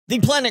The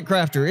Planet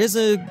Crafter is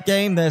a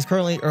game that is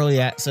currently early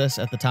access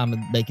at the time of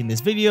making this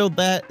video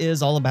that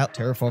is all about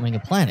terraforming a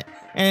planet,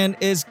 and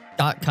is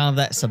got kind of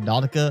that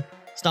Subnautica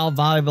style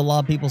vibe, a lot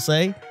of people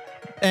say.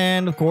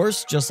 And of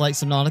course, just like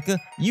Subnautica,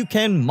 you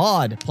can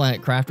mod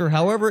Planet Crafter.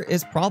 However,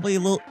 it's probably a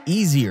little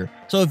easier.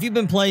 So if you've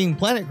been playing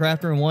Planet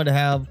Crafter and want to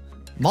have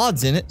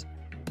mods in it,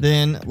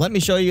 then let me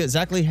show you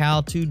exactly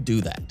how to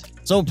do that.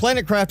 So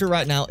Planet Crafter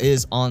right now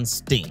is on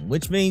Steam,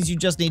 which means you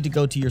just need to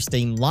go to your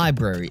Steam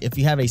library. If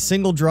you have a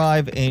single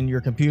drive in your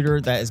computer,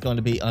 that is going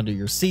to be under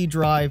your C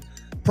drive,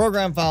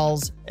 Program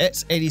Files,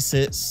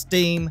 x86,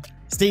 Steam,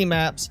 Steam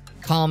Apps,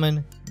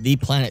 Common, the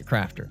Planet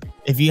Crafter.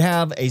 If you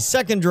have a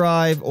second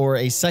drive or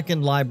a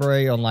second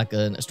library on like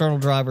an external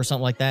drive or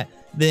something like that,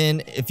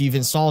 then if you've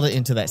installed it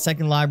into that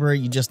second library,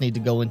 you just need to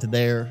go into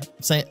their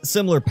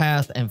similar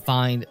path and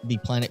find the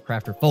Planet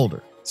Crafter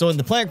folder. So in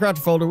the Planet Crafter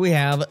folder, we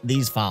have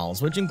these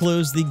files, which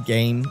includes the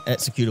game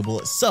executable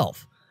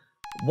itself.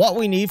 What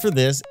we need for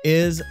this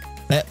is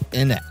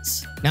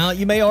BepInEx. Now,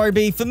 you may already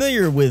be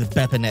familiar with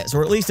BepInEx,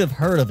 or at least have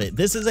heard of it.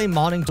 This is a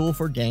modding tool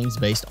for games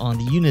based on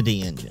the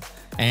Unity engine,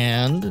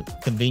 and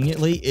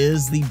conveniently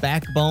is the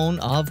backbone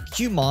of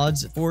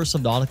QMods for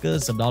Subnautica,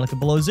 Subnautica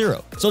Below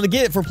Zero. So to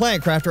get it for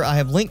Planet Crafter, I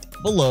have linked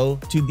below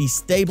to the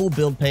stable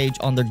build page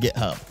on their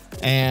GitHub.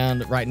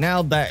 And right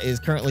now, that is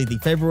currently the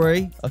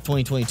February of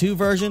 2022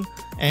 version.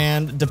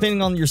 And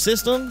depending on your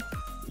system,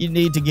 you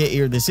need to get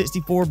either the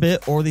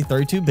 64-bit or the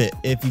 32-bit.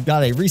 If you've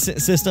got a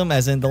recent system,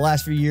 as in the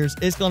last few years,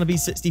 it's going to be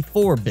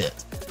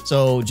 64-bit.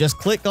 So just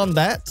click on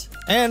that.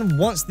 And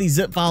once the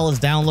zip file is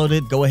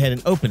downloaded, go ahead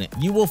and open it.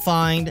 You will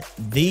find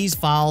these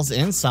files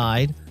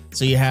inside.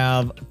 So you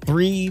have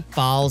 3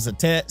 files, a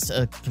text,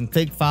 a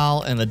config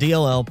file, and a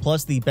DLL,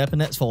 plus the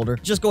BepInEx folder.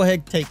 Just go ahead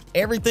and take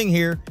everything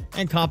here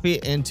and copy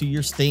it into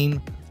your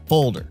Steam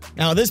folder.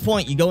 Now at this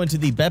point, you go into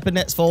the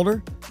BepInEx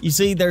folder. You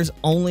see there's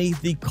only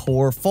the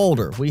core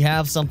folder. We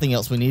have something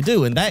else we need to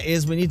do, and that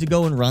is we need to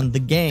go and run the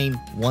game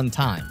one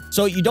time.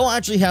 So you don't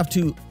actually have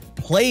to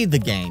play the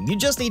game. You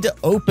just need to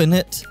open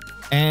it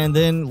and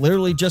then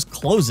literally just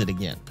close it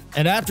again.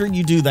 And after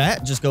you do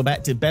that, just go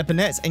back to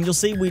BepInEx and you'll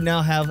see we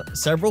now have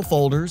several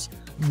folders.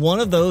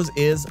 One of those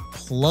is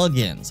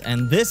plugins,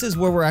 and this is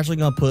where we're actually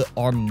going to put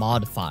our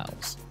mod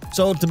files.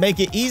 So to make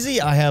it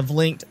easy, I have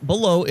linked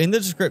below in the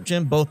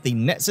description both the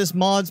Nexus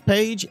mods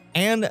page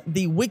and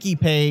the wiki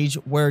page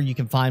where you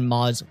can find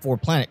mods for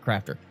Planet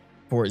Crafter.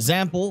 For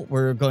example,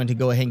 we're going to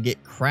go ahead and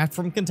get Craft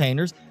from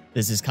Containers.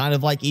 This is kind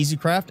of like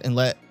EasyCraft,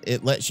 and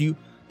it lets you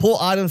pull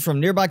items from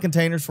nearby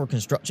containers for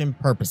construction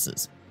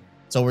purposes.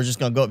 So we're just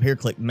going to go up here,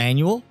 click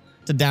Manual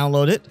to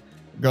download it.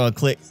 We're going to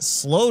click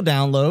Slow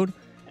Download,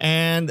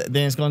 and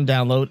then it's going to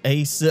download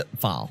a zip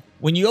file.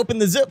 When you open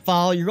the zip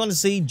file, you're going to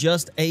see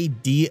just a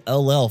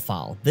DLL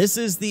file. This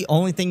is the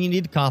only thing you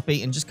need to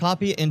copy, and just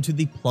copy it into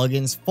the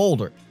plugins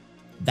folder.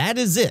 That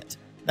is it.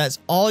 That's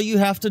all you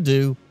have to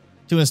do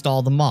to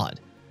install the mod.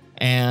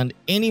 And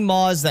any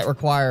mods that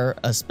require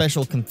a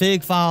special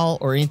config file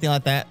or anything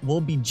like that will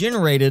be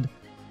generated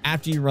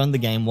after you run the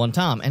game one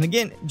time. And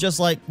again, just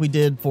like we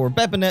did for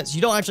BepInEx,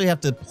 you don't actually have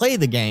to play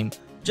the game,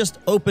 just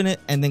open it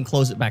and then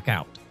close it back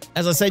out.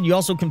 As I said, you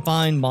also can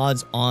find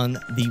mods on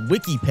the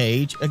wiki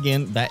page.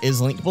 Again, that is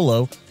linked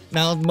below.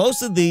 Now,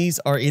 most of these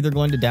are either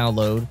going to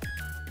download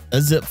a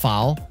zip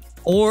file,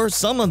 or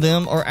some of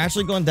them are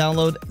actually going to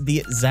download the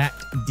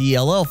exact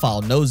DLL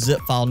file, no zip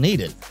file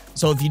needed.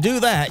 So if you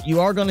do that, you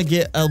are going to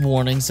get a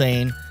warning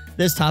saying,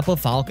 this type of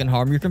file can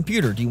harm your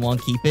computer. Do you want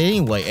to keep it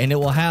anyway? And it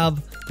will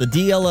have the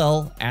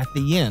DLL at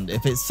the end.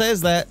 If it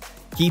says that,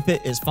 keep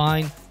it, it's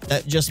fine.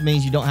 That just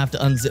means you don't have to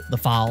unzip the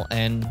file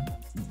and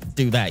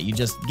do that. You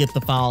just get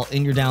the file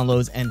in your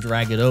downloads and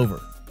drag it over.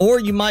 Or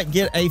you might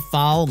get a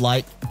file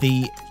like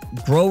the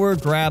Grower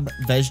Grab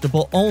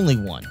Vegetable Only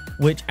one,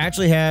 which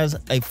actually has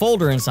a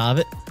folder inside of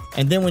it.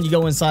 And then when you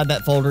go inside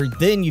that folder,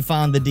 then you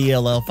find the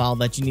DLL file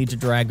that you need to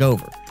drag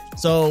over.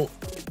 So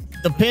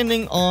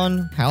depending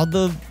on how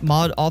the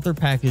mod author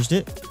packaged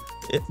it,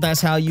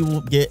 that's how you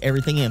will get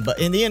everything in. But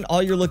in the end,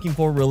 all you're looking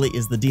for really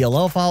is the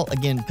DLL file.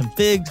 Again,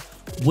 configs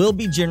will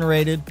be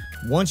generated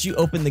once you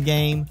open the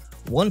game.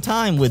 One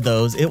time with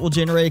those, it will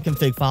generate a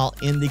config file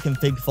in the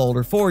config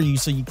folder for you,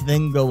 so you can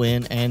then go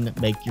in and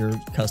make your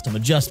custom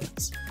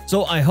adjustments.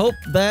 So I hope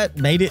that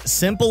made it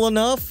simple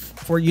enough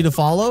for you to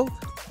follow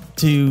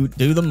to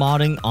do the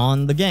modding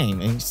on the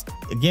game. And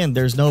again,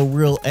 there's no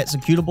real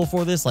executable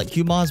for this like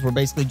QMods. We're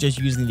basically just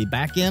using the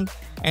backend,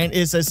 and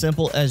it's as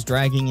simple as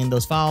dragging in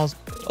those files,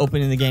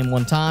 opening the game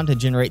one time to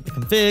generate the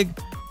config,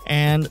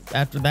 and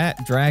after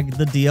that, drag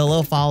the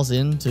DLL files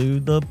into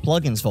the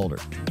plugins folder.